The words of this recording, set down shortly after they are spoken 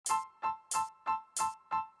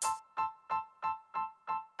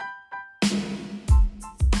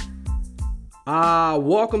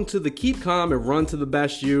Welcome to the Keep Calm and Run to the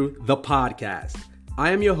Best You, the podcast.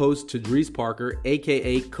 I am your host, Tadrees Parker,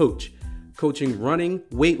 aka Coach, coaching running,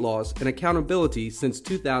 weight loss, and accountability since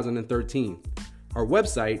 2013. Our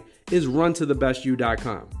website is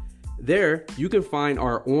runtothebestyou.com. There, you can find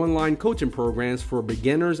our online coaching programs for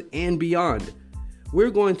beginners and beyond.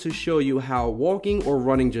 We're going to show you how walking or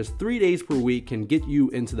running just 3 days per week can get you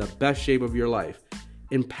into the best shape of your life,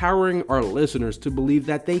 empowering our listeners to believe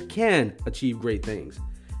that they can achieve great things.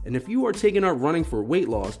 And if you are taking up running for weight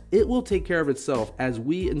loss, it will take care of itself as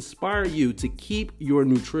we inspire you to keep your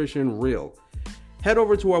nutrition real. Head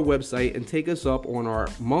over to our website and take us up on our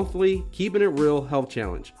monthly Keeping It Real Health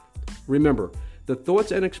Challenge. Remember, the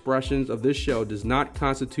thoughts and expressions of this show does not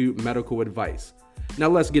constitute medical advice. Now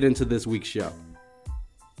let's get into this week's show.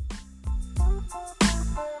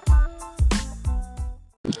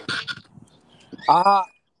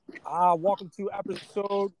 Welcome to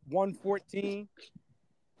episode 114.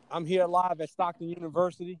 I'm here live at Stockton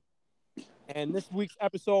University. And this week's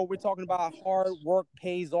episode, we're talking about hard work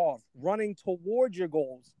pays off. Running towards your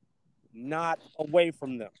goals, not away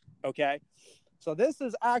from them. Okay? So this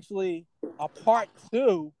is actually a part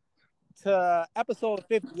 2 to episode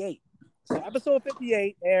 58. So episode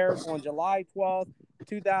 58 aired on July 12th,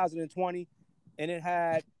 2020. And it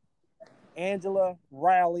had Angela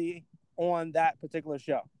Riley on that particular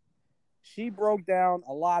show. She broke down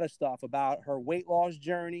a lot of stuff about her weight loss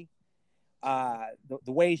journey, the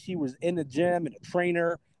way she was in the gym and a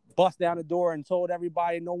trainer bust down the door and told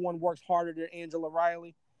everybody no one works harder than Angela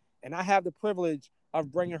Riley. And I have the privilege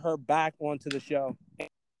of bringing her back onto the show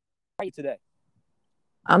today.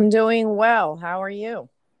 I'm doing well. How are you?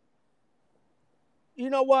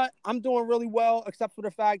 You know what? I'm doing really well, except for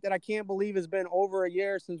the fact that I can't believe it's been over a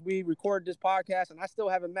year since we recorded this podcast, and I still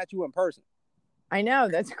haven't met you in person. I know.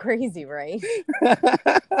 That's crazy, right?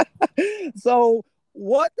 So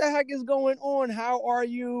what the heck is going on? How are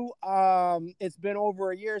you? It's been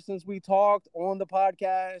over a year since we talked on the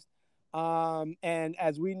podcast. And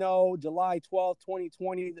as we know, July 12th,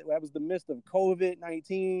 2020, that was the midst of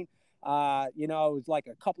COVID-19. It was like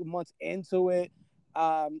a couple of months into it.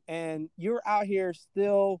 And you're out here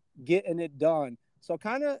still getting it done. So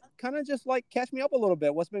kind of just like catch me up a little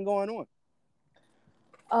bit. What's been going on?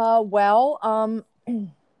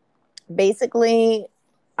 Basically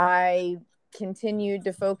I continued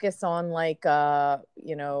to focus on my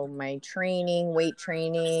training, weight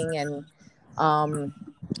training, and,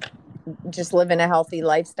 just living a healthy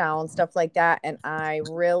lifestyle and stuff like that. And I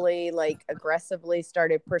really aggressively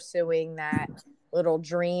started pursuing that little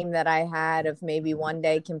dream that I had of maybe one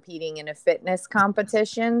day competing in a fitness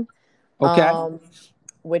competition. Okay.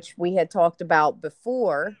 Which we had talked about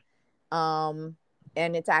before.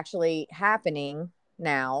 And it's actually happening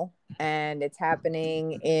now, and it's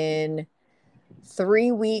happening in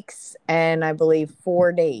 3 weeks and I believe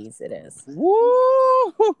 4 days it is.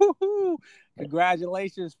 Woo!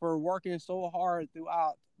 Congratulations for working so hard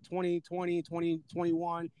throughout 2020,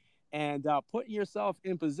 2021 and putting yourself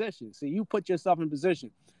in position. So you put yourself in position.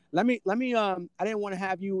 Let me I didn't want to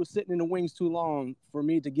have you sitting in the wings too long for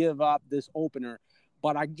me to give up this opener,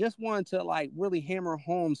 but I just wanted to really hammer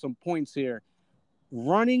home some points here.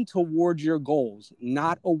 Running towards your goals,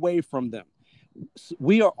 not away from them.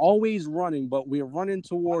 We are always running, but we're running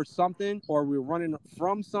towards something, or we're running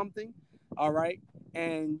from something. All right.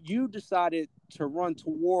 And you decided to run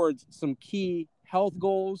towards some key health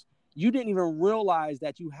goals. You didn't even realize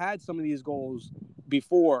that you had some of these goals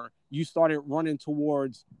before you started running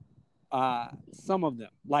towards some of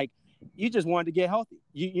them. You just wanted to get healthy.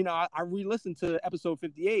 I re-listened to episode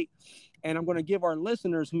 58, and I'm going to give our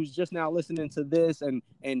listeners who's just now listening to this and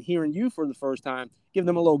hearing you for the first time, give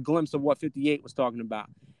them a little glimpse of what 58 was talking about.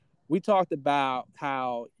 We talked about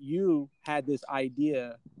how you had this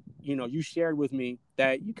idea, you shared with me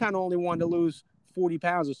that you kind of only wanted to lose 40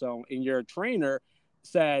 pounds or so, and your trainer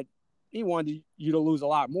said he wanted you to lose a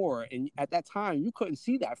lot more. And at that time, you couldn't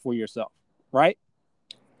see that for yourself, right?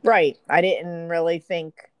 Right. I didn't really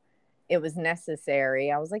think it was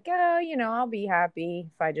necessary. I was like, I'll be happy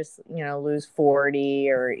if I just, lose 40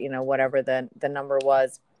 or, whatever the number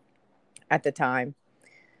was at the time.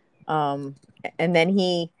 And then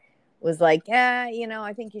he was like,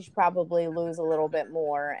 I think you should probably lose a little bit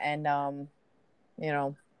more. And,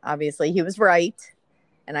 obviously he was right.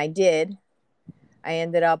 And I did. I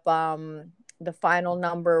ended up, the final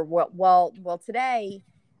number, today,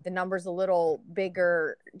 the number's a little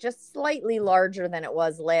bigger, just slightly larger than it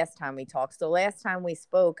was last time we talked. So last time we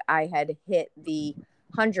spoke, I had hit the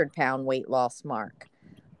 100-pound weight loss mark.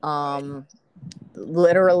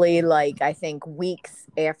 Literally, I think weeks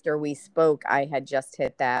after we spoke, I had just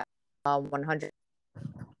hit that. 100.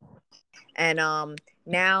 And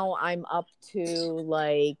now I'm up to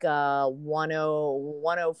like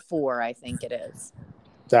 104, I think it is.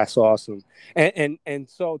 That's awesome. And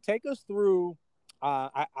so take us through.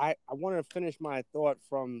 I want to finish my thought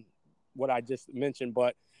from what I just mentioned,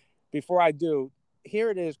 but before I do,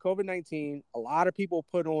 here it is, COVID-19. A lot of people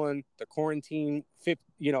put on the quarantine,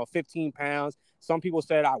 15 pounds. Some people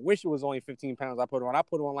said, I wish it was only 15 pounds I put on. I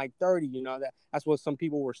put on like 30, that's what some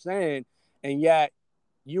people were saying. And yet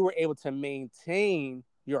you were able to maintain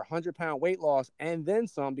your 100-pound weight loss and then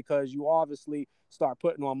some, because you obviously start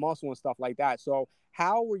putting on muscle and stuff like that. So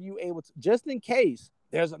how were you able to, just in case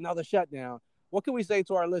there's another shutdown, what can we say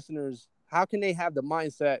to our listeners? How can they have the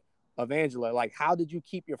mindset of Angela? Like, how did you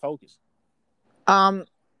keep your focus?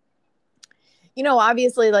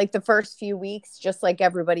 Obviously, like the first few weeks, just like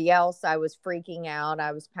everybody else, I was freaking out.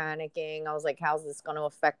 I was panicking. I was like, how's this going to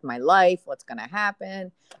affect my life? What's going to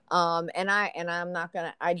happen? I'm not going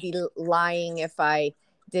to, I'd be lying if I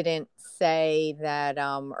didn't say that,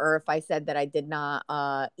 or if I said that I did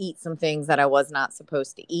not eat some things that I was not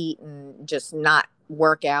supposed to eat and just not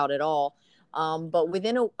work out at all. But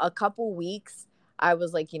within a couple weeks, I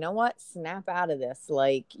was like, you know what? Snap out of this.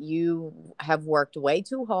 Like, you have worked way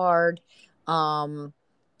too hard to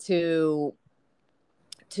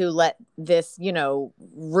let this,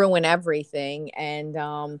 ruin everything. And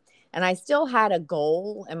I still had a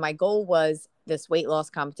goal, and my goal was this weight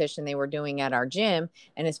loss competition they were doing at our gym.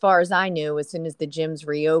 And as far as I knew, as soon as the gyms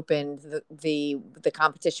reopened, the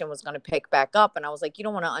competition was going to pick back up. And I was like, you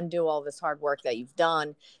don't want to undo all this hard work that you've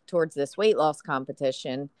done towards this weight loss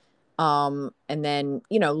competition. And then,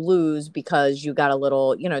 lose because you got a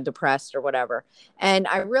little, depressed or whatever. And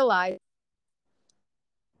I realized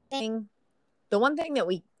the one thing that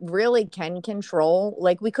we really can control,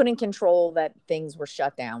 like we couldn't control that things were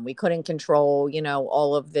shut down. We couldn't control,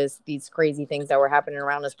 all of these crazy things that were happening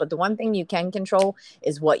around us. But the one thing you can control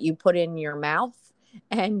is what you put in your mouth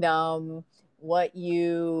and what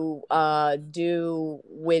you do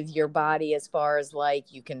with your body, as far as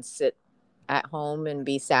like you can sit at home and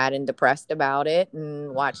be sad and depressed about it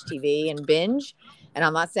and watch TV and binge. And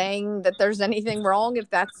I'm not saying that there's anything wrong if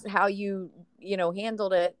that's how you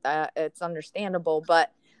handled it. It's understandable,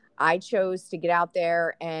 but I chose to get out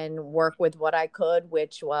there and work with what I could,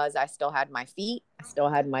 which was I still had my feet, I still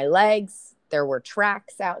had my legs. There were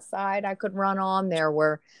tracks outside I could run on. There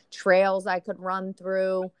were trails I could run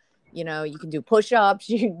through. You can do push-ups,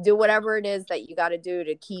 you can do whatever it is that you got to do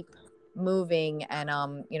to keep moving and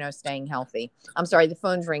staying healthy. I'm sorry, the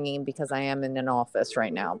phone's ringing because I am in an office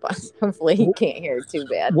right now, but hopefully you can't hear it too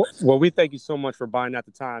bad. Well, we thank you so much for buying out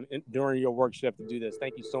the time during your work shift to do this.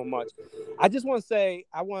 Thank you so much. I just want to say,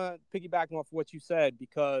 I want to piggyback off what you said,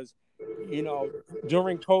 because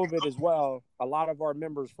during COVID as well, a lot of our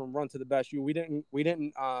members from Run to the Best You, we didn't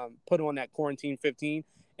put on that quarantine 15.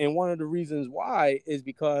 And one of the reasons why is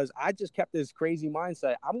because I just kept this crazy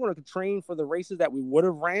mindset. I'm going to train for the races that we would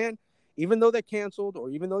have ran, even though they're canceled or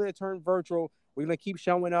even though they're turned virtual. We're going to keep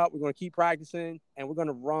showing up. We're going to keep practicing, and we're going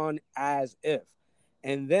to run as if.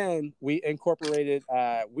 And then we incorporated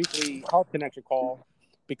a weekly health connection call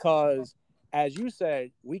because, as you said,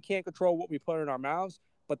 we can't control what we put in our mouths.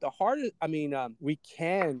 But we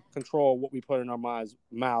can control what we put in our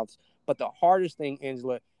mouths. But the hardest thing,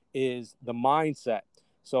 Angela, is the mindset.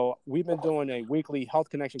 So we've been doing a weekly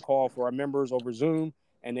health connection call for our members over Zoom,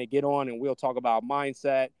 and they get on and we'll talk about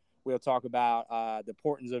mindset. We'll talk about the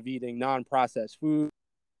importance of eating non-processed food.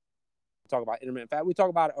 We talk about intermittent fat. We talk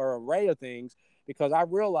about an array of things, because I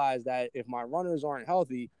realize that if my runners aren't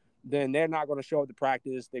healthy, then they're not going to show up to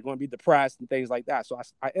practice. They're going to be depressed and things like that. So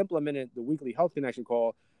I implemented the weekly health connection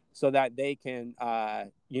call so that they can,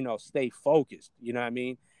 stay focused. You know what I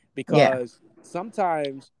mean? Because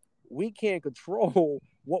sometimes we can't control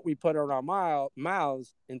what we put in our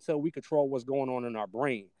mouths until we control what's going on in our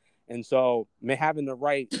brain. And so having the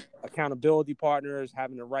right accountability partners,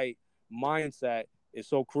 having the right mindset is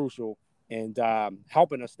so crucial, and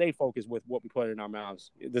helping us stay focused with what we put in our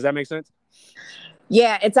mouths. Does that make sense?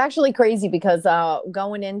 Yeah, it's actually crazy because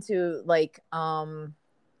going into like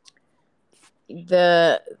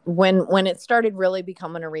when it started really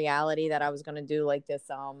becoming a reality that I was going to do like this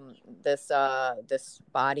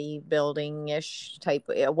bodybuilding ish type.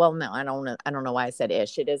 Well, no, I don't know why I said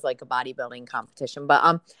ish. It is like a bodybuilding competition,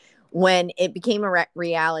 but when it became a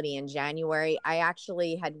reality in January, I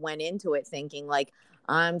actually had went into it thinking like,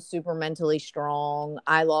 I'm super mentally strong.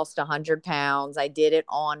 I lost 100 pounds. I did it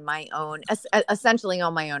on my own, essentially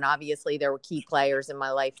on my own. Obviously, there were key players in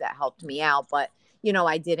my life that helped me out, but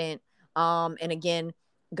I didn't. And again,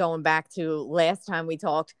 going back to last time we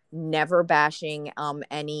talked, never bashing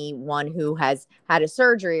anyone who has had a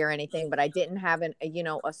surgery or anything, but I didn't have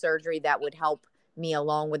a surgery that would help me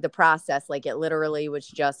along with the process. Like it literally was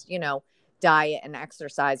just, diet and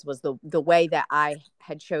exercise was the way that I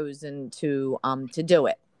had chosen to do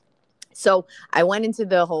it. So I went into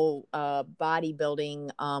the whole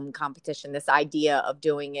bodybuilding competition, this idea of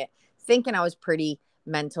doing it, thinking I was pretty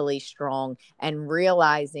mentally strong, and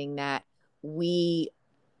realizing that we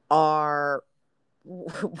are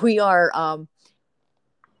we are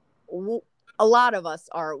a lot of us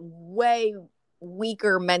are way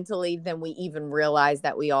weaker mentally than we even realize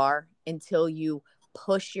that we are, until you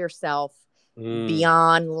push yourself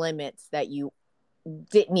beyond limits that you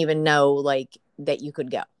didn't even know like that you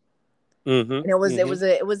could go. And it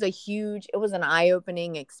was an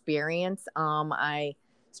eye-opening experience. I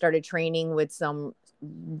started training with some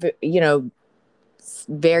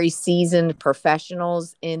very seasoned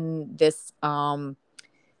professionals in this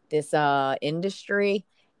industry,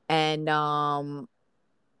 and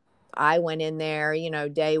I went in there,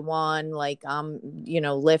 day one, like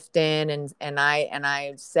lifting, and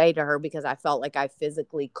I say to her, because I felt like I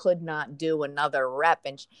physically could not do another rep,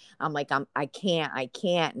 and I'm like, I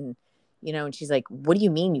can't, and she's like, what do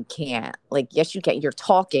you mean you can't? Like, yes, you can. You're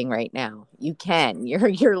talking right now. You can. You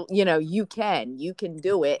can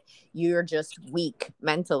do it. You're just weak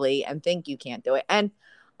mentally and think you can't do it. And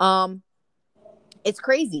it's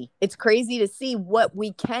crazy. It's crazy to see what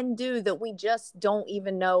we can do that we just don't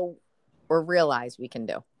even know or realize we can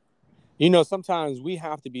do. Sometimes we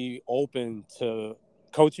have to be open to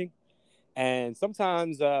coaching, and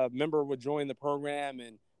sometimes a member would join the program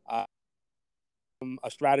and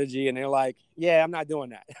a strategy, and they're like, yeah, I'm not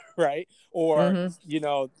doing that. Right. Or,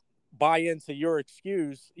 buy into your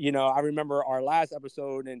excuse. I remember our last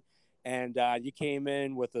episode, and you came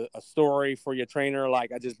in with a story for your trainer.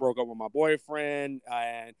 Like, I just broke up with my boyfriend,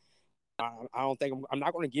 and I don't think I'm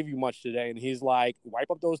not going to give you much today. And he's like,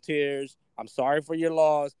 wipe up those tears. I'm sorry for your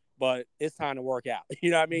loss, but it's time to work out.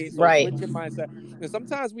 You know what I mean? So right. Switch your mindset. And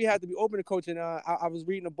sometimes we have to be open to coaching. I was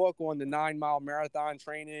reading a book on the 9-mile marathon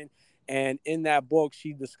training. And in that book,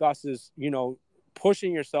 she discusses,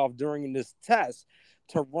 pushing yourself during this test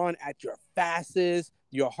to run at your fastest.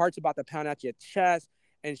 Your heart's about to pound out your chest.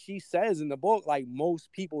 And she says in the book, like,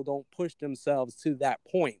 most people don't push themselves to that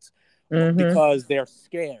point because they're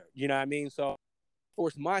scared. You know what I mean? So I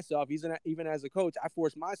forced myself, even as a coach, I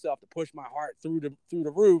forced myself to push my heart through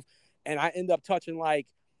the roof. And I end up touching like,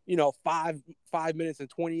 5 minutes and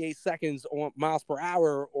 28 seconds on miles per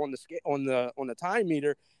hour on the time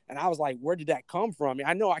meter. And I was like, where did that come from? I mean,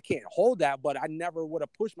 I know I can't hold that, but I never would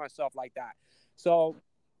have pushed myself like that. So,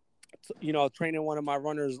 training one of my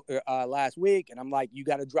runners last week, and I'm like, you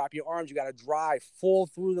got to drop your arms. You got to drive full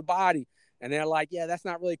through the body. And they're like, yeah, that's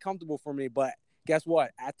not really comfortable for me. But guess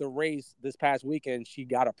what? At the race this past weekend, she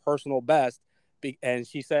got a personal best. And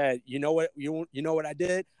she said, you know what I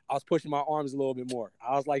did? I was pushing my arms a little bit more.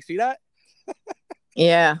 I was like, see that?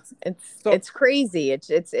 Yeah, it's crazy.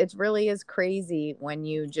 It really is crazy when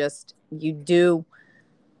you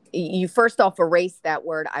first off erase that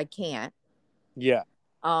word I can't. Yeah.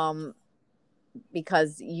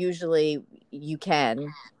 Because usually you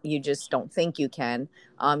can, you just don't think you can.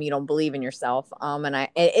 You don't believe in yourself. And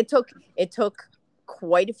it took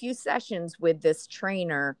quite a few sessions with this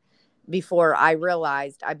trainer before I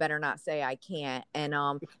realized I better not say I can't. And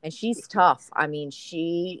she's tough. I mean,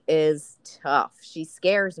 she is tough. She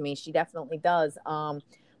scares me. She definitely does.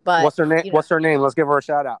 But what's her name? What's her name? Let's give her a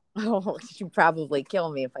shout out. Oh, she'd probably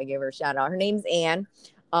kill me if I give her a shout out. Her name's Ann.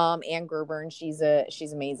 Ann Gerber, and she's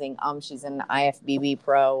amazing. She's an IFBB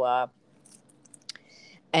pro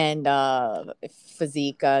and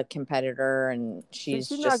physique competitor, and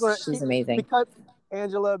she's amazing. Because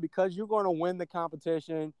Angela, because you're going to win the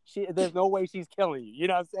competition, there's no way she's killing you. You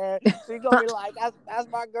know what I'm saying? She's gonna be like, that's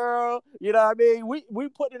my girl. You know what I mean? We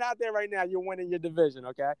putting it out there right now. You're winning your division,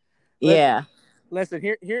 okay? Listen,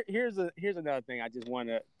 here's another thing I just want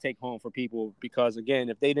to take home for people, because again,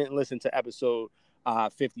 if they didn't listen to episode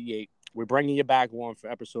 58, we're bringing you back one for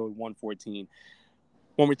episode 114.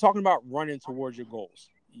 When we're talking about running towards your goals,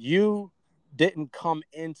 you didn't come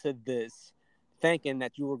into this thinking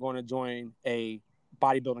that you were going to join a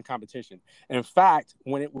bodybuilding competition. And in fact,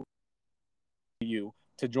 when it was you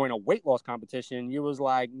to join a weight loss competition, you was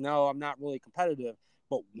like, no, I'm not really competitive.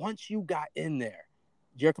 But once you got in there,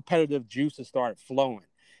 your competitive juices started flowing.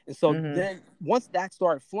 And so then once that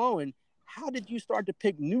started flowing, how did you start to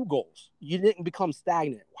pick new goals? You didn't become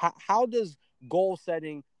stagnant. How does goal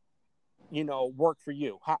setting, work for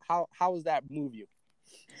you? How does that move you?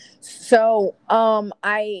 So,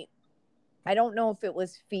 I I don't know if it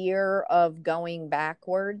was fear of going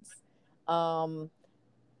backwards, or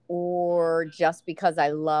just because I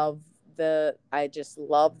just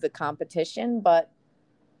love the competition, but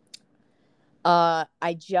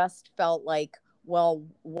I just felt like, well,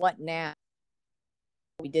 what now?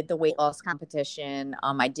 We did the weight loss competition.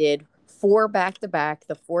 I did 4 back to back.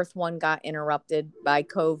 The fourth one got interrupted by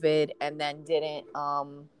COVID and then didn't,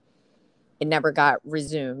 it never got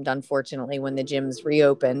resumed, unfortunately, when the gyms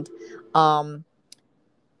reopened. Um,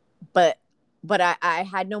 but I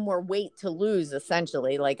had no more weight to lose,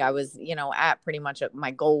 essentially. Like, I was, at pretty much at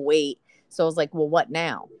my goal weight. So I was like, well, what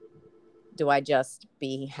now? Do I just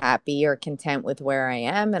be happy or content with where I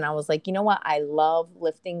am? And I was like, you know what? I love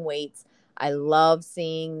lifting weights. I love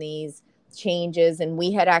seeing these changes. And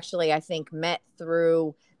we had actually, I think, met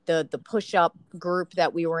through the push-up group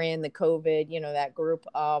that we were in, the COVID, that group.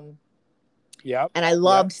 Yep. And I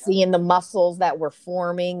loved seeing the muscles that were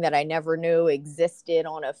forming that I never knew existed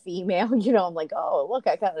on a female. I'm like, oh, look,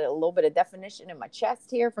 I got a little bit of definition in my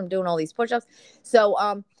chest here from doing all these push-ups. So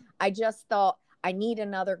I just thought, I need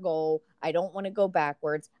another goal. I don't want to go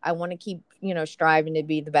backwards. I want to keep, striving to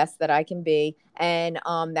be the best that I can be. And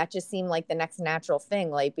that just seemed like the next natural thing,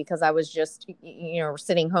 like, because I was just,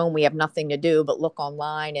 sitting home. We have nothing to do but look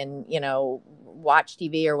online and, watch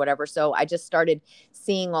TV or whatever. So I just started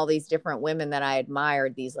seeing all these different women that I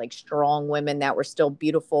admired, these like strong women that were still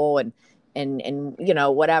beautiful and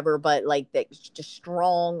whatever, but like just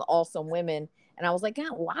strong, awesome women. And I was like,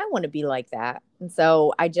 well, I want to be like that. And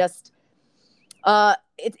so I just,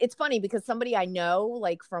 it's funny because somebody I know,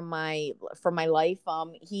 like from my life,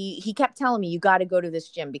 he kept telling me, you got to go to this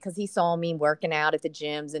gym, because he saw me working out at the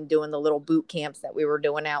gyms and doing the little boot camps that we were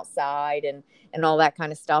doing outside and all that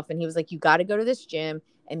kind of stuff. And he was like, you got to go to this gym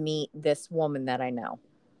and meet this woman that I know.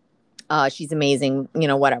 She's amazing,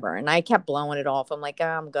 whatever. And I kept blowing it off. I'm like, oh,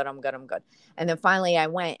 I'm good. And then finally I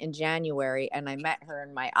went in January and I met her,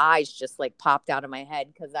 and my eyes just like popped out of my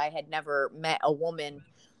head, because I had never met a woman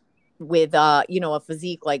with a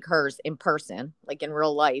physique like hers in person, like in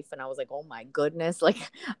real life. And I was like, oh my goodness,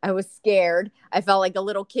 like I was scared. I felt like a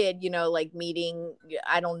little kid, like meeting,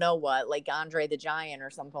 I don't know what, like Andre the Giant or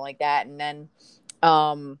something like that. And then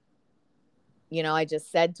I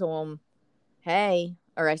just said to him, hey,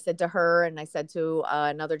 or I said to her, and I said to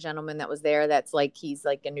another gentleman that was there, that's like, he's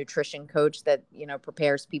like a nutrition coach that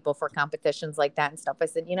prepares people for competitions like that and stuff. I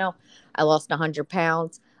said, I lost 100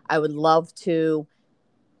 pounds. I would love to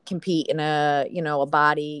compete in a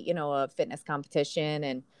body, a fitness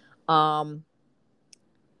competition. And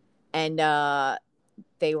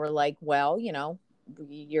they were like, well,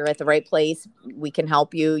 you're at the right place. We can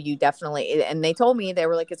help you. You definitely. And they told me, they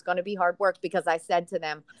were like, it's going to be hard work, because I said to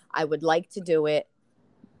them, I would like to do it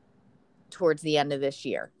towards the end of this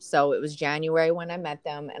year. So it was January when I met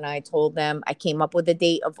them, and I told them, I came up with a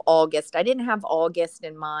date of August. I didn't have August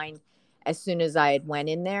in mind as soon as I had went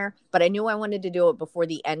in there, but I knew I wanted to do it before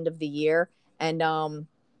the end of the year. And,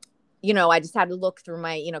 I just had to look through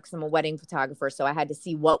my, because I'm a wedding photographer. So I had to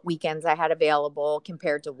see what weekends I had available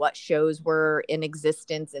compared to what shows were in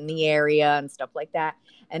existence in the area and stuff like that.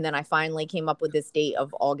 And then I finally came up with this date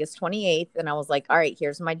of August 28th. And I was like, all right,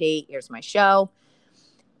 here's my date. Here's my show.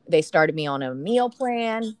 They started me on a meal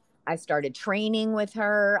plan. I started training with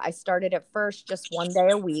her. I started at first just 1 day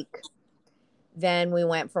a week. Then we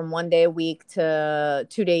went from 1 day a week to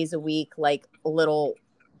 2 days a week, like a little,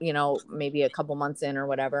 maybe a couple months in or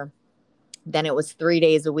whatever. Then it was 3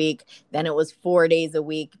 days a week. Then it was 4 days a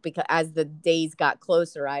week, because as the days got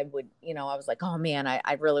closer, I would, I was like, oh man,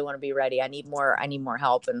 I really want to be ready. I need more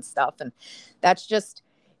help and stuff. And it's just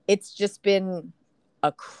been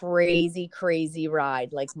a crazy, crazy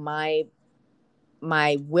ride. Like my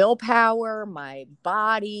willpower, my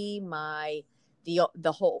body,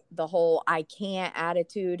 the whole I can't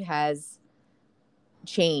attitude has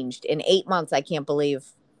changed in 8 months. I can't believe,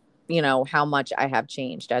 how much I have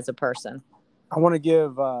changed as a person. I want to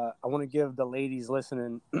give the ladies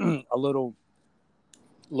listening a little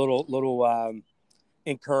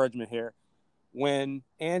encouragement here. When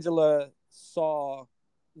Angela saw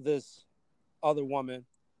this other woman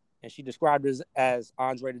and she described her as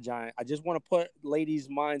Andre the Giant, I just want to put ladies'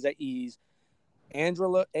 minds at ease.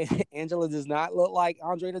 Angela does not look like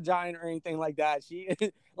Andre the Giant or anything like that. She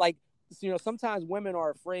like, sometimes women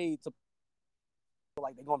are afraid to,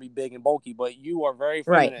 like, they're gonna be big and bulky, but you are very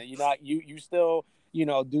feminine. Right. You're not, you still,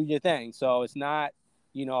 do your thing. So it's not,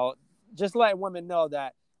 just let women know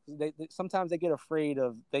that they sometimes they get afraid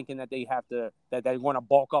of thinking that they have to, that they want to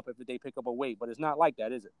bulk up if they pick up a weight, but it's not like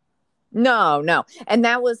that, is it? No. And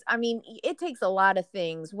that was, it takes a lot of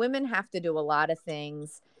things. Women have to do a lot of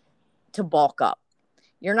things to bulk up.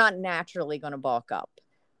 You're not naturally going to bulk up.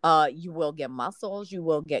 You will get muscles. You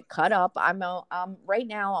will get cut up. I'm right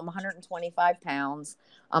now, I'm 125 pounds.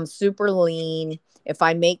 I'm super lean. If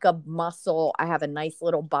I make a muscle, I have a nice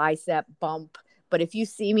little bicep bump. But if you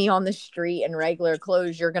see me on the street in regular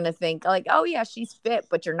clothes, you're going to think like, oh yeah, she's fit,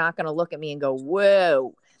 but you're not going to look at me and go,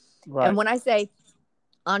 whoa. Right. And when I say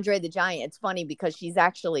Andre the Giant, it's funny because she's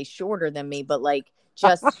actually shorter than me, but like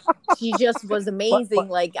she just was amazing.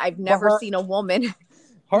 Like I've never seen a woman,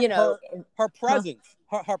 her presence,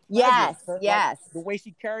 her presence, yes, like, the way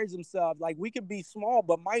she carries herself. Like we could be small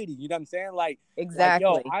but mighty. You know what I'm saying? Like exactly.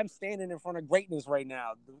 Like, yo, I'm standing in front of greatness right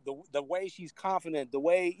now. The way she's confident, the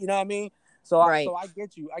way, you know what I mean? So right. I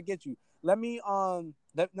get you. Let me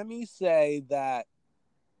let me say that.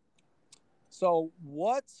 So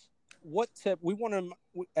what tip we want to,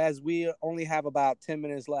 as we only have about 10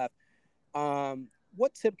 minutes left,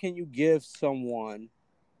 what tip can you give someone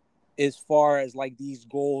as far as like these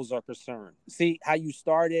goals are concerned? See how you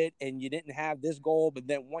started and you didn't have this goal, but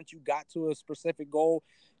then once you got to a specific goal,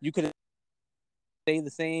 you could stay the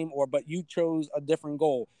same, but you chose a different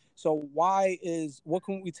goal. So what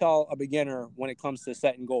can we tell a beginner when it comes to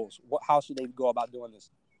setting goals? How should they go about doing this?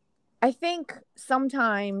 I think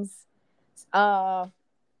sometimes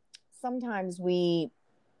we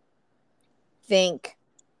think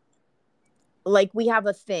like we have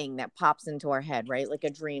a thing that pops into our head, right? Like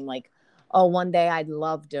a dream, like, oh, one day I'd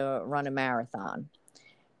love to run a marathon.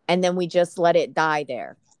 And then we just let it die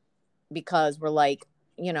there because we're like,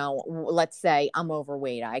 let's say I'm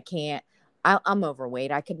overweight. I'm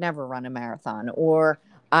overweight. I could never run a marathon, or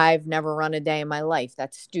I've never run a day in my life.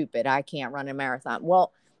 That's stupid. I can't run a marathon.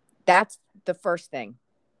 Well, that's the first thing.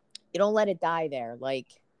 You don't let it die there. Like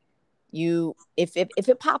if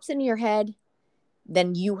it pops into your head,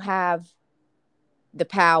 then you have the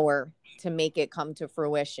power to make it come to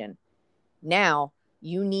fruition. Now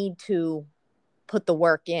you need to put the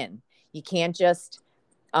work in. You can't just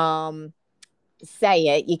say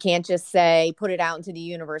it. You can't just say, put it out into the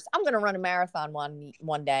universe, I'm going to run a marathon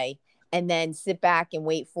one day, and then sit back and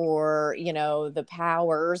wait for, the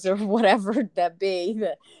powers or whatever that be,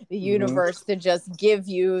 the universe to just give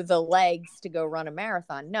you the legs to go run a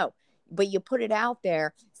marathon. No, but you put it out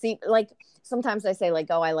there. See, like sometimes I say like,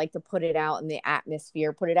 oh, I like to put it out in the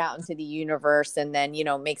atmosphere, put it out into the universe, and then,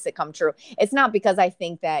 makes it come true. It's not because I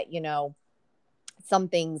think that,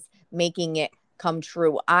 something's making it come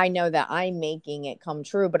true. I know that I'm making it come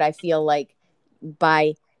true, but I feel like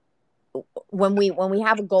when we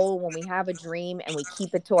have a goal, when we have a dream and we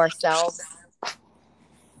keep it to ourselves,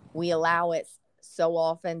 we allow it so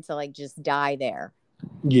often to like just die there.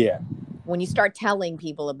 Yeah. When you start telling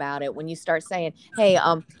people about it, when you start saying, hey,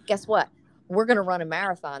 guess what? We're going to run a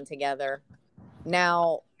marathon together.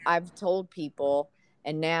 Now I've told people,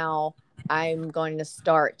 and now I'm going to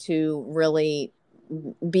start to really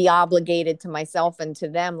be obligated to myself and to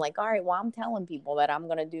them. Like, all right, well, I'm telling people that I'm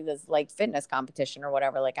going to do this like fitness competition or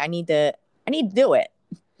whatever. Like I need to do it.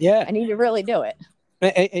 Yeah. I need to really do it.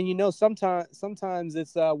 And sometimes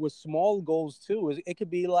it's with small goals too. It could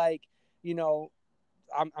be like,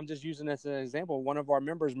 I'm just using this as an example. One of our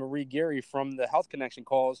members, Marie Geary from the Health Connection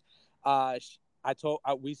calls,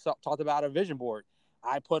 we talked about a vision board.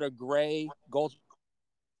 I put a gray goal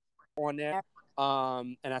on there.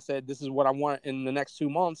 And I said, this is what I want in the next 2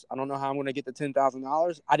 months. I don't know how I'm going to get the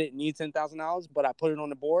 $10,000. I didn't need $10,000, but I put it on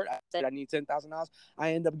the board. I said I need $10,000.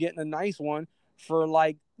 I end up getting a nice one for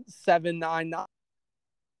like $799.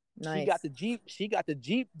 Nice. She got the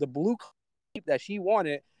Jeep, the blue Jeep that she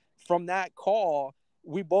wanted. From that call,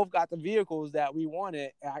 we both got the vehicles that we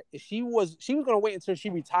wanted. She was going to wait until she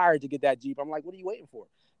retired to get that Jeep. I'm like, what are you waiting for?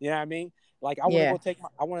 You know what I mean? Like I want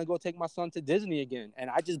to go take my son to Disney again, and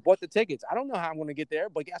I just bought the tickets. I don't know how I'm going to get there,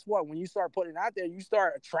 but guess what? When you start putting it out there, you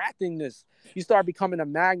start attracting this. You start becoming a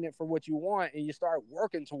magnet for what you want, and you start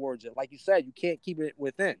working towards it. Like you said, you can't keep it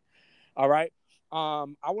within. All right. I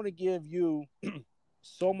want to give you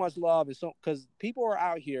so much love, and so because people are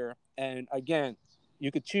out here, and again,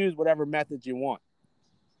 you could choose whatever method you want.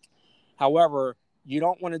 However, you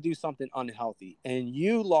don't want to do something unhealthy. And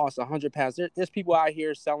you lost 100 pounds. There's people out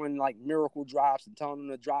here selling like miracle drops and telling them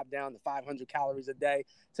to drop down to 500 calories a day.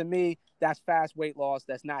 To me, that's fast weight loss.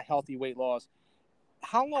 That's not healthy weight loss.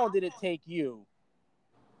 How long did it take you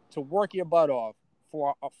to work your butt off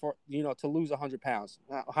for to lose 100 pounds?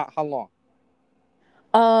 How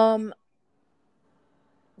long?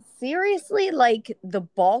 Seriously, like the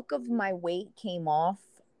bulk of my weight came off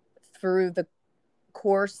through the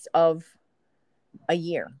course of a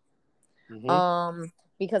year. Mm-hmm.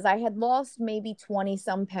 Because I had lost maybe 20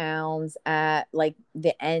 some pounds at like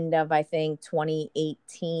the end of, I think,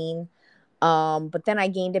 2018. But then I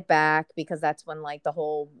gained it back because that's when like the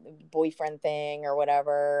whole boyfriend thing or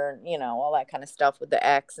whatever, all that kind of stuff with the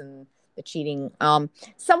ex and the cheating,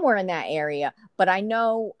 somewhere in that area. But I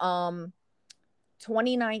know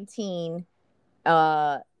 2019,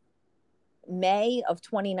 May of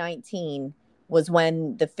 2019 was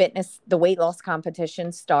when the weight loss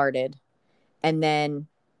competition started. And then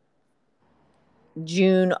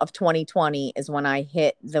June of 2020 is when I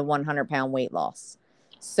hit the 100-pound weight loss.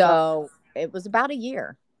 So it was about a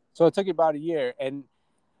year. So it took you about a year. And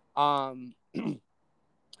I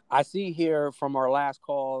see here from our last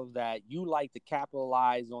call that you like to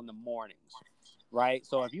capitalize on the mornings, right?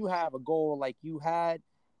 So if you have a goal like you had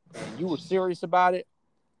and you were serious about it,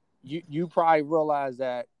 you probably realize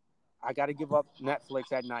that I got to give up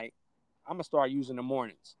Netflix at night. I'm going to start using the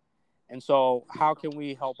mornings. And so how can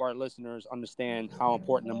we help our listeners understand how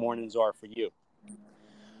important the mornings are for you?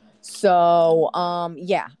 So,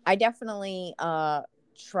 I definitely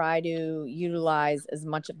try to utilize as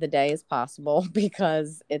much of the day as possible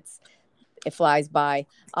because it flies by.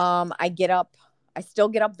 I still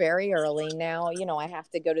get up very early now. I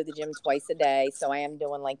have to go to the gym twice a day. So I am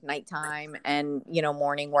doing like nighttime and,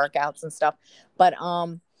 morning workouts and stuff. But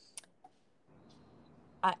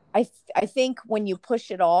I think when you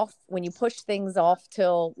push things off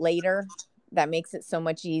till later, that makes it so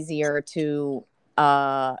much easier to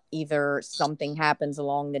either something happens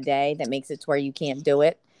along the day that makes it to where you can't do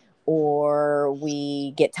it, or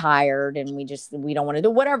we get tired and we don't want to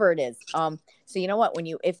do whatever it is. So you know what,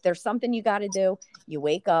 if there's something you got to do, you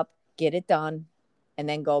wake up, get it done, and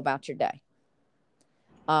then go about your day.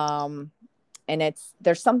 And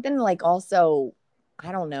there's something like also,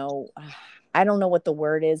 I don't know what the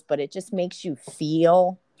word is, but it just makes you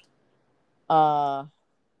feel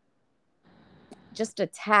just a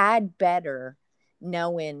tad better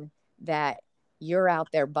knowing that you're out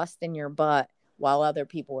there busting your butt while other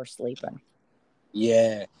people are sleeping.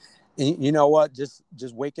 Yeah. You know what? Just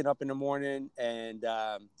waking up in the morning, and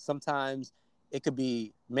sometimes it could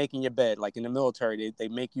be making your bed. Like in the military, they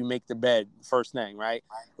make you make the bed first thing, right?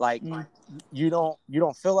 Like you don't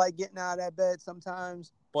feel like getting out of that bed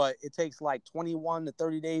sometimes, but it takes like 21 to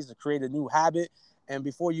 30 days to create a new habit. And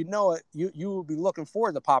before you know it, you will be looking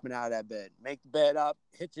forward to popping out of that bed. Make the bed up,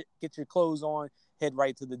 get your clothes on, head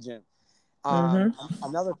right to the gym.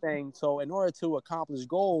 Another thing, so in order to accomplish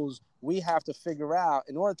goals, we have to figure out,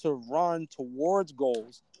 in order to run towards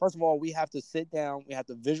goals, first of all, we have to sit down, we have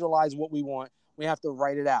to visualize what we want, we have to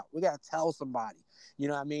write it out. We got to tell somebody. You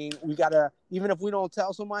know what I mean? We got to, even if we don't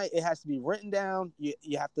tell somebody, it has to be written down. You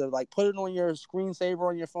have to like put it on your screensaver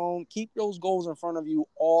on your phone. Keep those goals in front of you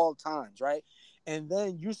all times, right? And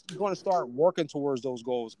then you're going to start working towards those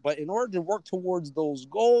goals. But in order to work towards those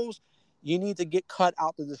goals, you need to cut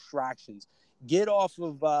out the distractions. Get off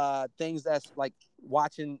of things that's like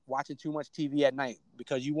watching too much TV at night,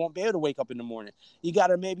 because you won't be able to wake up in the morning. You got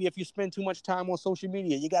to, maybe if you spend too much time on social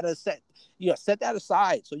media, you got to set that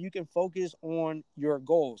aside so you can focus on your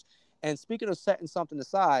goals. And speaking of setting something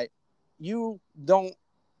aside, you don't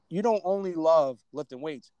only love lifting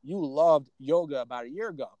weights. You loved yoga about a year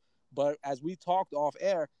ago. But as we talked off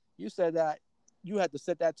air, you said that you had to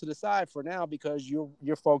set that to the side for now because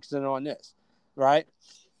you're focusing on this, right?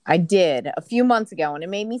 I did a few months ago, and it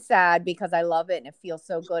made me sad because I love it and it feels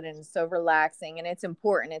so good and it's so relaxing and it's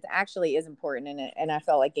important. It actually is important, and I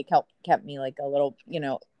felt like it kept me like a little,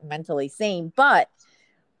 mentally sane. But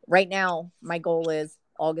right now, my goal is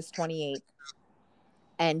August 28th,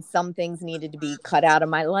 and some things needed to be cut out of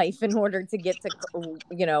my life in order to get to,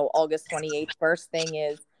 August 28th. First thing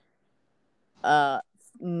is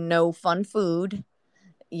no fun food.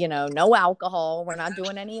 No alcohol. We're not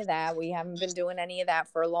doing any of that. We haven't been doing any of that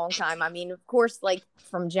for a long time. I mean, of course, like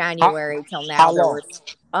from January till now, how long?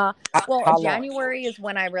 January is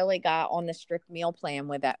when I really got on the strict meal plan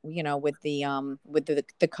with that, with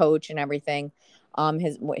the coach and everything.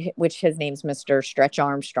 His name's Mr. Stretch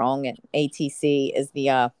Armstrong, and ATC is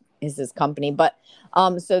his company. But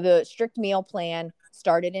so the strict meal plan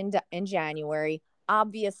started in January.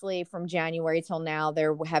 Obviously, from January till now,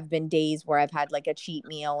 there have been days where I've had like a cheat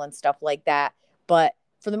meal and stuff like that. But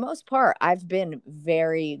for the most part, I've been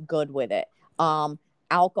very good with it.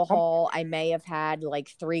 Alcohol, I may have had like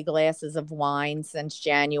 3 glasses of wine since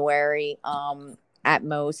January, at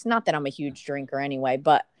most. Not that I'm a huge drinker anyway,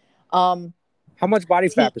 but how much body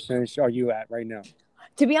fat percentage are you at right now?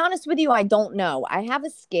 To be honest with you, I don't know. I have a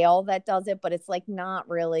scale that does it, but it's like not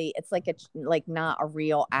really, it's like not a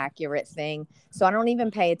real accurate thing. So I don't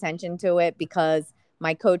even pay attention to it because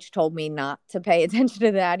my coach told me not to pay attention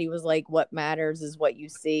to that. He was like, what matters is what you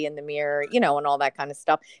see in the mirror, you know, and all that kind of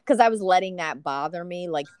stuff. Cause I was letting that bother me.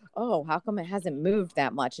 Like, oh, how come it hasn't moved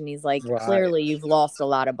that much? And he's like, Right. clearly you've lost a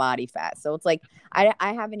lot of body fat. So it's like, I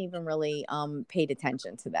haven't even really paid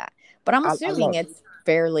attention to that, but I'm I assuming love it. it's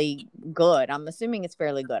fairly good. I'm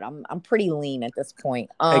pretty lean at this point.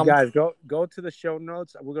 Hey guys, go to the show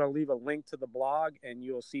notes. We're gonna leave a link to the blog, and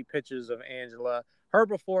you'll see pictures of Angela, her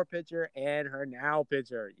before picture and her now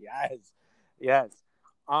picture. Yes, yes.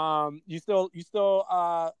 You still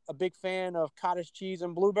a big fan of cottage cheese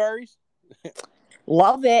and blueberries?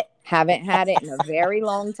 Love it. Haven't had it in a very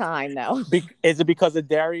long time though. Is it because of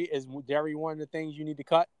dairy? Is dairy one of the things you need to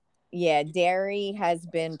cut? Yeah, dairy has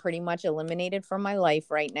been pretty much eliminated from my life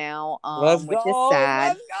right now, Let's which is go.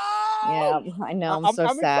 sad. Let's go. Yeah, I know. I'm so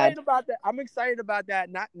I'm sad. excited about that. I'm excited about that.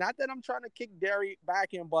 Not that I'm trying to kick dairy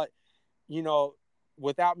back in, but you know,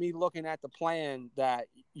 without me looking at the plan that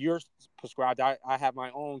you're prescribed, I have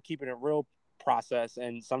my own keeping it real process,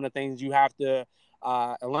 and some of the things you have to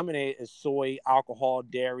eliminate is soy, alcohol,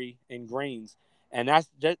 dairy, and grains, and that's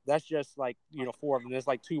just like, you know, 4 of them. There's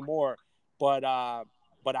like 2 more, but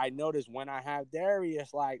I notice when I have dairy,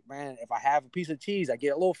 it's like, man, if I have a piece of cheese, I get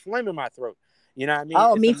a little phlegm in my throat. You know what I mean?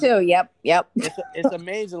 Oh, me too. Yep. It's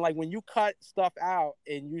amazing. Like when you cut stuff out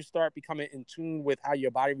and you start becoming in tune with how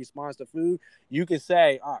your body responds to food, you can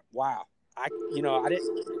say, oh, wow, I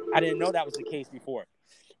didn't know that was the case before.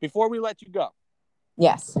 Before we let you go,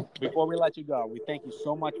 Yes. we thank you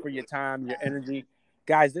so much for your time, your energy.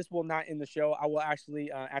 Guys, this will not end the show. I will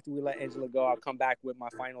actually, after we let Angela go, I'll come back with my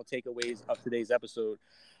final takeaways of today's episode.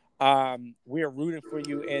 We are rooting for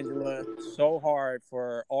you, Angela, so hard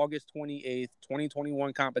for August 28th,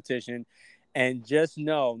 2021 competition. And just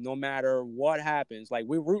know, no matter what happens, like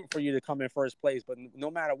we're rooting for you to come in first place, but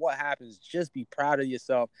no matter what happens, just be proud of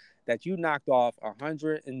yourself that you knocked off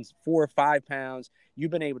 104 or 5 pounds.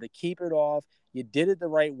 You've been able to keep it off. You did it the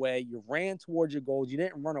right way. You ran towards your goals. You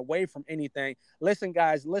didn't run away from anything. Listen,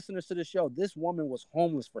 guys, listeners to the show, this woman was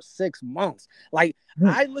homeless for 6 months. Like,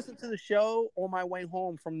 I listened to the show on my way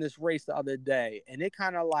home from this race the other day, and it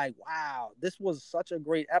kind of like, wow, this was such a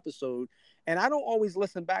great episode. And I don't always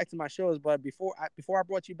listen back to my shows, but before I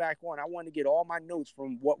brought you back on, I wanted to get all my notes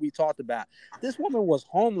from what we talked about. This woman was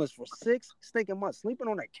homeless for 6 stinking months, sleeping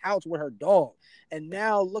on a couch with her dog. And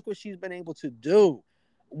now look what she's been able to do.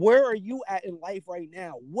 Where are you at in life right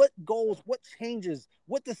now? What goals, what changes,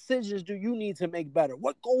 what decisions do you need to make better?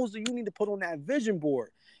 What goals do you need to put on that vision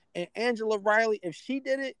board? And Angela Riley, if she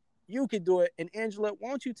did it, you could do it. And Angela, why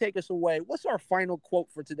don't you take us away? What's our final quote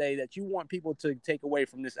for today that you want people to take away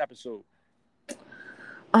from this episode?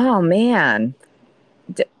 Oh man,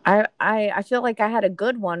 I feel like I had a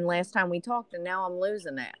good one last time we talked, and now I'm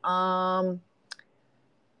losing it.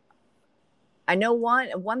 I know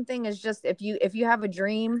one thing is just if you have a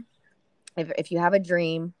dream, if you have a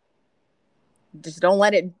dream,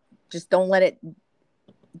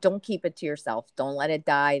 don't keep it to yourself. Don't let it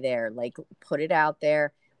die there. Like, put it out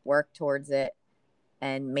there, work towards it,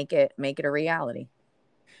 and make it a reality.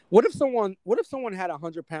 What if someone had a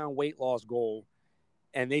 100-pound weight loss goal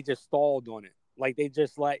and they just stalled on it? Like they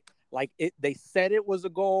just like it, they said it was a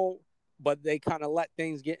goal, but they kind of let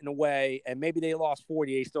things get in the way, and maybe they lost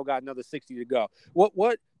 40, they still got another 60 to go.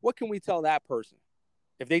 What can we tell that person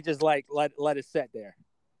if they just like let it sit there?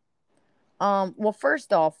 Well,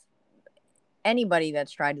 first off, anybody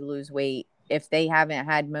that's tried to lose weight, if they haven't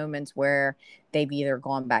had moments where they've either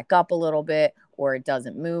gone back up a little bit or it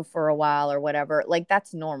doesn't move for a while or whatever, like,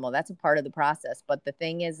 that's normal. That's a part of the process. But the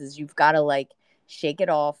thing is you've got to like shake it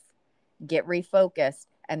off, get refocused,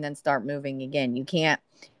 and then start moving again. You can't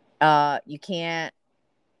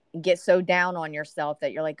get so down on yourself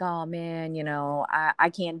that you're like, oh man, I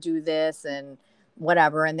can't do this and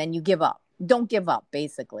whatever. And then you give up. Don't give up,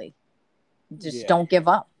 basically. Just don't give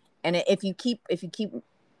up. And if you keep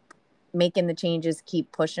making the changes,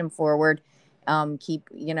 keep pushing forward, keep,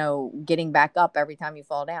 getting back up every time you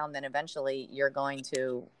fall down, then eventually you're going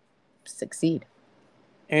to succeed.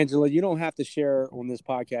 Angela, you don't have to share on this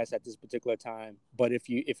podcast at this particular time, but if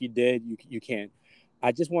you did, you can.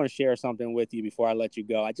 I just want to share something with you before I let you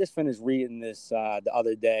go. I just finished reading this the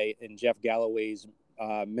other day in Jeff Galloway's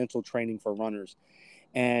Mental Training for Runners.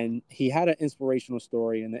 And he had an inspirational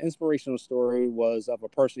story. And the inspirational story was of a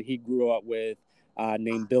person he grew up with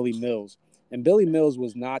named Billy Mills. And Billy Mills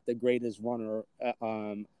was not the greatest runner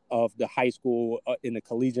of the high school in the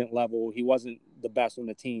collegiate level. He wasn't the best on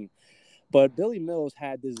the team. But Billy Mills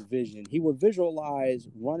had this vision. He would visualize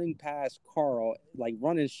running past Carl, like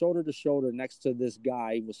running shoulder to shoulder next to this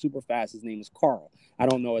guy. He was super fast. His name is Carl. I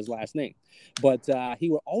don't know his last name. But he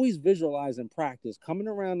would always visualize in practice coming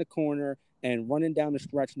around the corner and running down the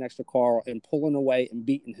stretch next to Carl and pulling away and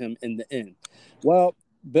beating him in the end. Well,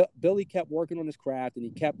 Billy kept working on his craft, and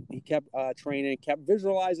he kept training, kept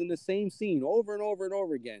visualizing the same scene over and over and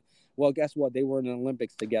over again. Well, guess what? They were in the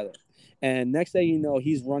Olympics together. And next thing you know,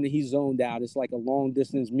 he's running, he's zoned out. It's like a long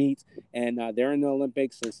distance meet, and they're in the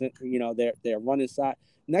Olympics. And, you know, they're running side.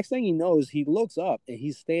 Next thing he knows, he looks up and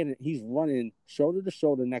he's running shoulder to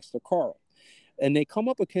shoulder next to Carl. And they come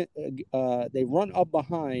up, they run up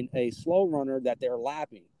behind a slow runner that they're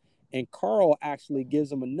lapping. And Carl actually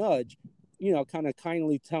gives him a nudge, you know, kind of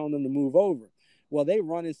kindly telling them to move over. Well, they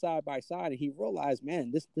run side by side, and he realized,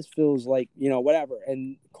 man, this feels like, you know, whatever.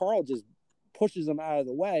 And Carl just pushes him out of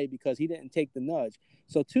the way because he didn't take the nudge.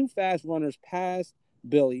 So two fast runners passed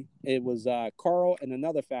Billy. It was Carl and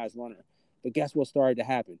another fast runner. But guess what started to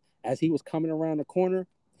happen? As he was coming around the corner,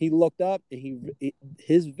 he looked up, and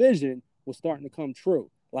his vision was starting to come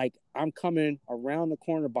true. Like, I'm coming around the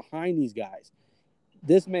corner behind these guys.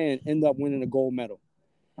 This man ended up winning a gold medal.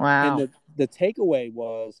 Wow. And the takeaway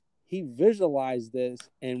was he visualized this,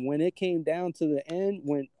 and when it came down to the end,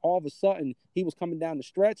 when all of a sudden he was coming down the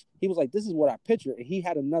stretch, he was like, this is what I pictured. And he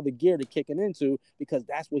had another gear to kick it into because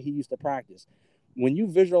that's what he used to practice. When you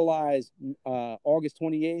visualize August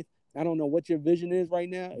 28th, I don't know what your vision is right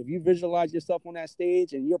now. If you visualize yourself on that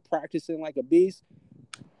stage and you're practicing like a beast,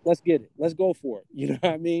 let's get it. Let's go for it. You know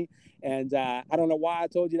what I mean? And I don't know why I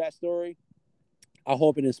told you that story. I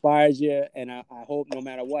hope it inspires you, and I hope no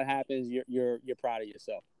matter what happens, you're proud of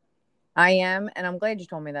yourself. I am, and I'm glad you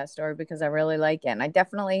told me that story because I really like it. And I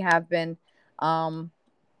definitely have been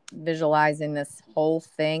visualizing this whole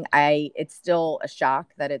thing. It's still a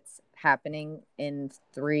shock that it's happening in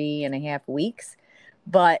 3.5 weeks,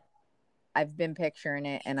 but I've been picturing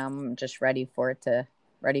it, and I'm just ready for it to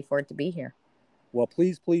be here. Well,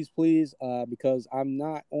 please, because I'm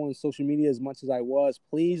not on social media as much as I was,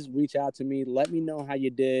 please reach out to me. Let me know how you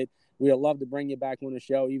did. We'd love to bring you back on the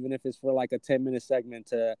show, even if it's for like a 10-minute segment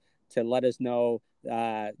to let us know,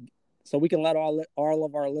 so we can let all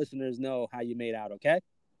of our listeners know how you made out, okay?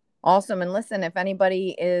 Awesome. And listen, if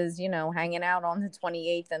anybody is, you know, hanging out on the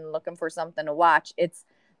 28th and looking for something to watch, it's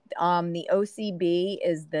the OCB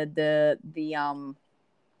is the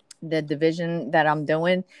division that I'm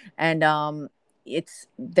doing, and it's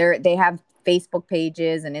there. They have Facebook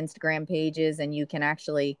pages and Instagram pages, and you can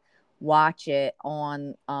actually watch it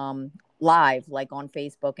on live, like on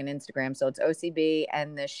Facebook and Instagram. So it's OCB,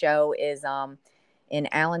 and the show is in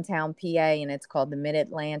Allentown, PA, and it's called the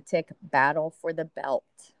Mid-Atlantic Battle for the Belt.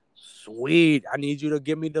 Sweet. I need you to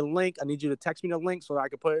give me the link. I need you to text me the link so that I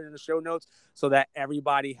can put it in the show notes so that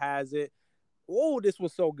everybody has it. Oh, this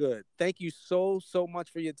was so good. Thank you so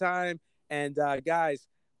much for your time. And guys,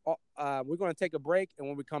 we're going to take a break, and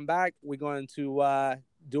when we come back, we're going to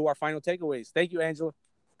do our final takeaways. Thank you, Angela.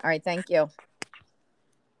 All right, thank you.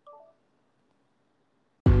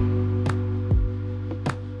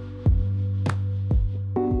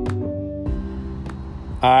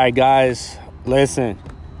 All right, guys, listen.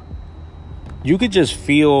 You could just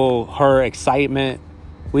feel her excitement.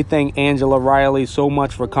 We thank Angela Riley so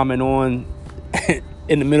much for coming on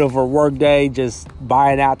in the middle of her work day, just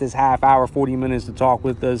buying out this half hour, 40 minutes to talk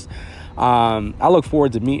with us. I look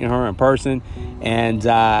forward to meeting her in person. And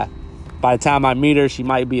by the time I meet her, she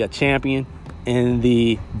might be a champion in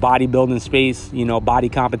the bodybuilding space, you know, body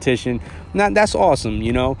competition. Now, that's awesome.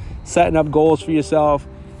 You know, setting up goals for yourself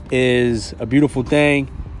is a beautiful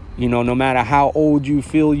thing. You know, no matter how old you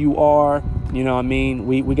feel you are, you know what I mean?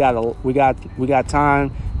 We got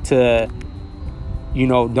time to, you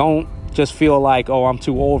know, don't just feel like, oh, I'm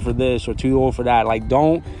too old for this or too old for that. Like,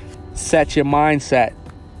 don't set your mindset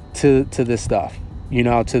to this stuff, you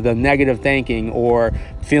know, to the negative thinking or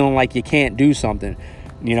feeling like you can't do something.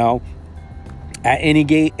 You know, at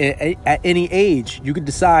any age, you could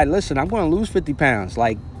decide, listen, I'm going to lose 50 pounds.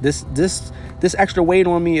 Like, this extra weight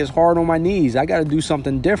on me is hard on my knees. I got to do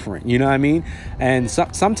something different. You know what I mean? And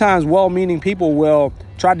sometimes well-meaning people will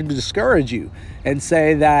try to discourage you and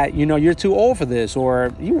say that, you know, you're too old for this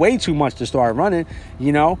or you weigh too much to start running,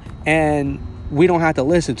 you know, and we don't have to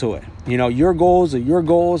listen to it. You know, your goals are your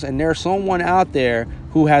goals, and there's someone out there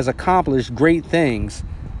who has accomplished great things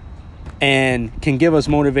and can give us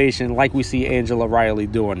motivation like we see Angela Riley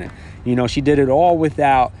doing it. You know, she did it all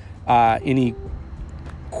without any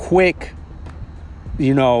quick,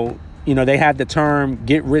 you know, they have the term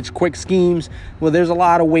get rich quick schemes. Well, there's a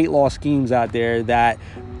lot of weight loss schemes out there that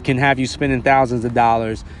can have you spending thousands of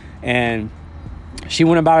dollars. And she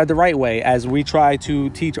went about it the right way, as we try to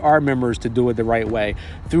teach our members to do it the right way.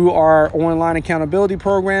 Through our online accountability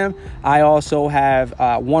program, I also have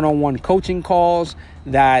one-on-one coaching calls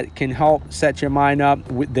that can help set your mind up.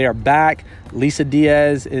 They're back. Lisa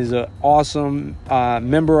Diaz is an awesome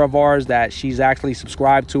member of ours that she's actually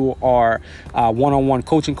subscribed to our one-on-one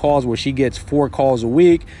coaching calls, where she gets 4 calls a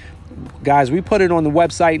week. Guys, we put it on the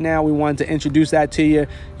website now. We wanted to introduce that to you.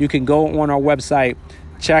 You can go on our website,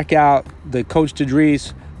 check out the Coach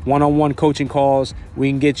Tadrees one-on-one coaching calls. We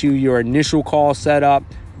can get you your initial call set up,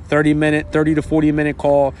 30 to 40 minute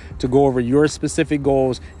call to go over your specific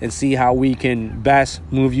goals and see how we can best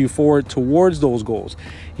move you forward towards those goals.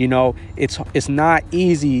 You know, it's not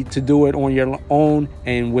easy to do it on your own,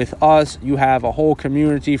 and with us, you have a whole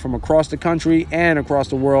community from across the country and across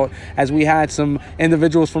the world, as we had some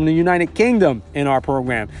individuals from the United Kingdom in our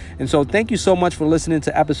program. And so thank you so much for listening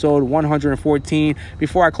to episode 114.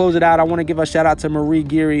 Before I close it out, I want to give a shout out to Marie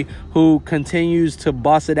Geary, who continues to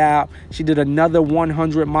bust it out. She did another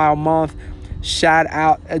 100-mile month. Shout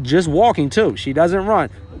out, just walking too. She doesn't run.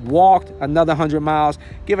 Walked another 100 miles.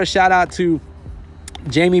 Give a shout out to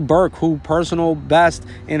Jamie Burke, who personal best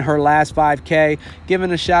in her last 5K.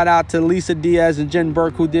 Giving a shout out to Lisa Diaz and Jen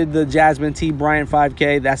Burke, who did the Jasmine T. Bryant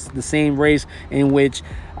 5K. That's the same race in which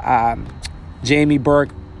Jamie Burke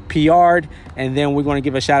PR'd. And then we're going to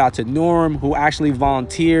give a shout out to Norm, who actually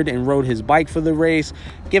volunteered and rode his bike for the race.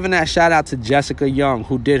 Giving that shout out to Jessica Young,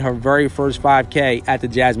 who did her very first 5K at the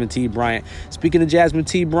Jasmine T. Bryant. Speaking of Jasmine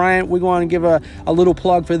T. Bryant, we're going to give a little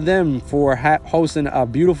plug for them for hosting a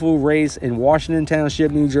beautiful race in Washington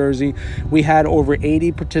Township, New Jersey. We had over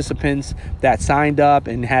 80 participants that signed up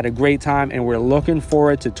and had a great time, and we're looking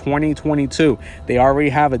forward to 2022. They already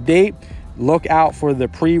have a date. Look out for the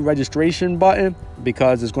pre-registration button,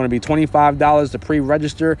 because it's going to be $25 to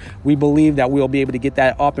pre-register. We believe that we'll be able to get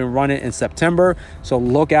that up and running in September. So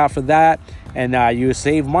look out for that. And you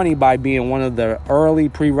save money by being one of the early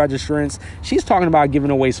pre-registrants. She's talking about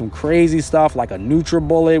giving away some crazy stuff like a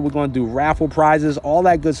NutriBullet. We're going to do raffle prizes, all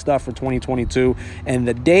that good stuff for 2022. And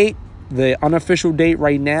the date, the unofficial date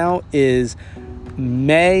right now, is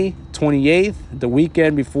May 28th, the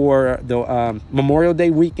weekend before the Memorial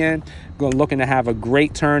Day weekend. We're looking to have a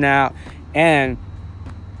great turnout. And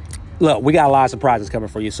look, we got a lot of surprises coming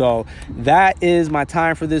for you. So that is my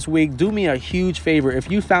time for this week. Do me a huge favor.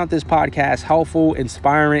 If you found this podcast helpful,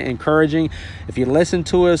 inspiring, encouraging, if you listen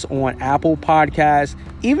to us on Apple Podcasts,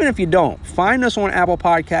 even if you don't, find us on Apple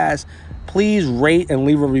Podcasts, please rate and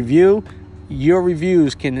leave a review. Your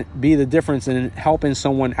reviews can be the difference in helping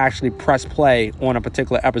someone actually press play on a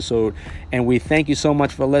particular episode. And we thank you so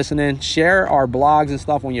much for listening. Share our blogs and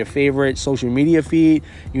stuff on your favorite social media feed.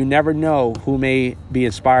 You never know who may be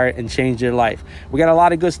inspired and change their life. We got a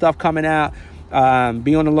lot of good stuff coming out.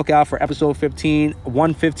 Be on the lookout for episode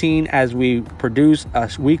 115, as we produce a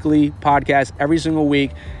weekly podcast every single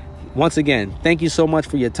week. Once again, thank you so much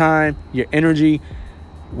for your time, your energy.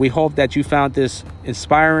 We hope that you found this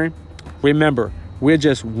inspiring. Remember, we're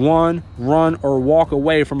just one run or walk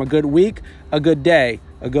away from a good week, a good day,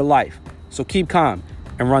 a good life. So keep calm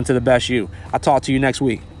and run to the best you. I'll talk to you next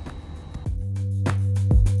week.